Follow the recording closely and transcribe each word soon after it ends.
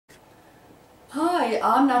Hi,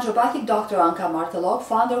 I'm naturopathic Dr. Anca Martalog,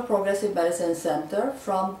 founder of Progressive Medicine Center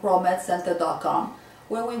from ProMedCenter.com,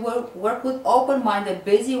 where we work with open-minded,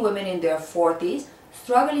 busy women in their 40s,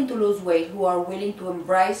 struggling to lose weight, who are willing to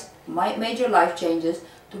embrace major life changes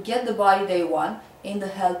to get the body they want in the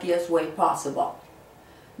healthiest way possible.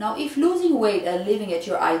 Now, if losing weight and living at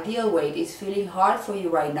your ideal weight is feeling hard for you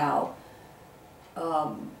right now,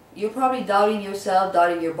 you're probably doubting yourself,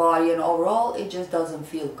 doubting your body, and overall it just doesn't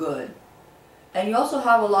feel good. And you also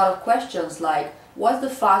have a lot of questions like, what's the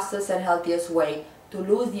fastest and healthiest way to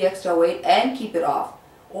lose the extra weight and keep it off?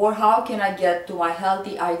 Or how can I get to my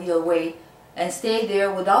healthy ideal weight and stay there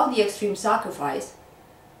without the extreme sacrifice,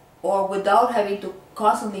 or without having to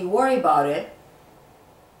constantly worry about it?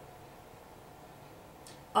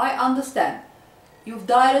 I understand. You've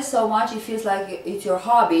dieted so much it feels like it's your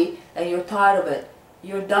hobby and you're tired of it.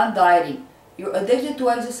 You're done dieting. You're addicted to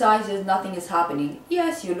exercises, nothing is happening.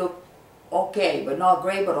 Yes, you look okay, but not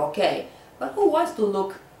great, but okay. But who wants to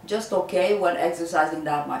look just okay when exercising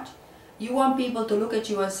that much? You want people to look at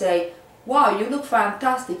you and say, wow, you look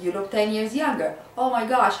fantastic, you look 10 years younger. Oh my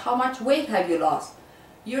gosh, how much weight have you lost?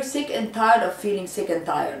 You're sick and tired of feeling sick and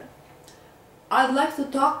tired. I'd like to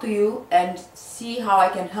talk to you and see how I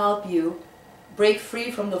can help you break free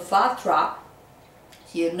from the fat trap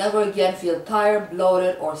so you never again feel tired,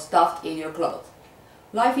 bloated, or stuffed in your clothes.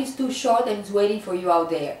 Life is too short and it's waiting for you out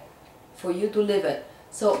there, for you to live it.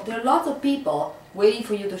 So there are lots of people waiting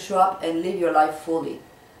for you to show up and live your life fully.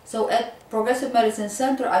 So at Progressive Medicine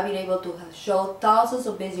Center, I've been able to show thousands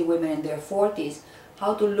of busy women in their 40s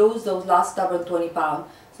how to lose those last stubborn 20 pounds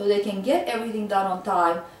so they can get everything done on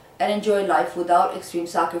time and enjoy life without extreme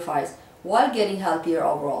sacrifice while getting healthier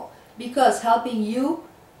overall. Because helping you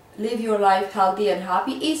live your life healthy and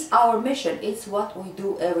happy is our mission. It's what we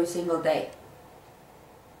do every single day.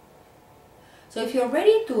 So if you're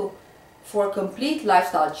ready for complete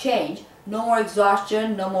lifestyle change, no more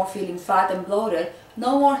exhaustion, no more feeling fat and bloated,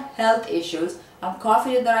 no more health issues, I'm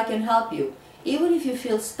confident that I can help you. Even if you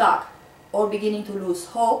feel stuck or beginning to lose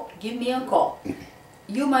hope, give me a call.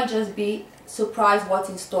 You might just be surprised what's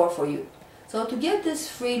in store for you. So to get this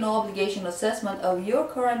free, no obligation assessment of your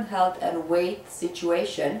current health and weight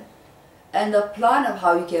situation and a plan of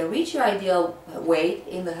how you can reach your ideal weight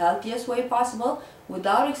in the healthiest way possible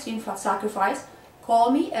without extreme sacrifice,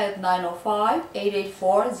 call me at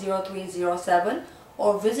 905-884-0307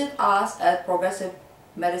 or visit us at Progressive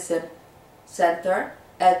Medicine Center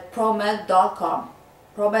at ProMed.com,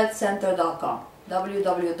 ProMedCenter.com,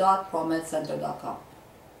 www.ProMedCenter.com.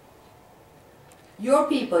 Your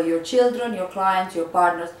people, your children, your clients, your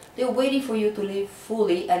partners, they're waiting for you to live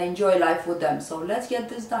fully and enjoy life with them. So let's get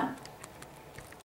this done.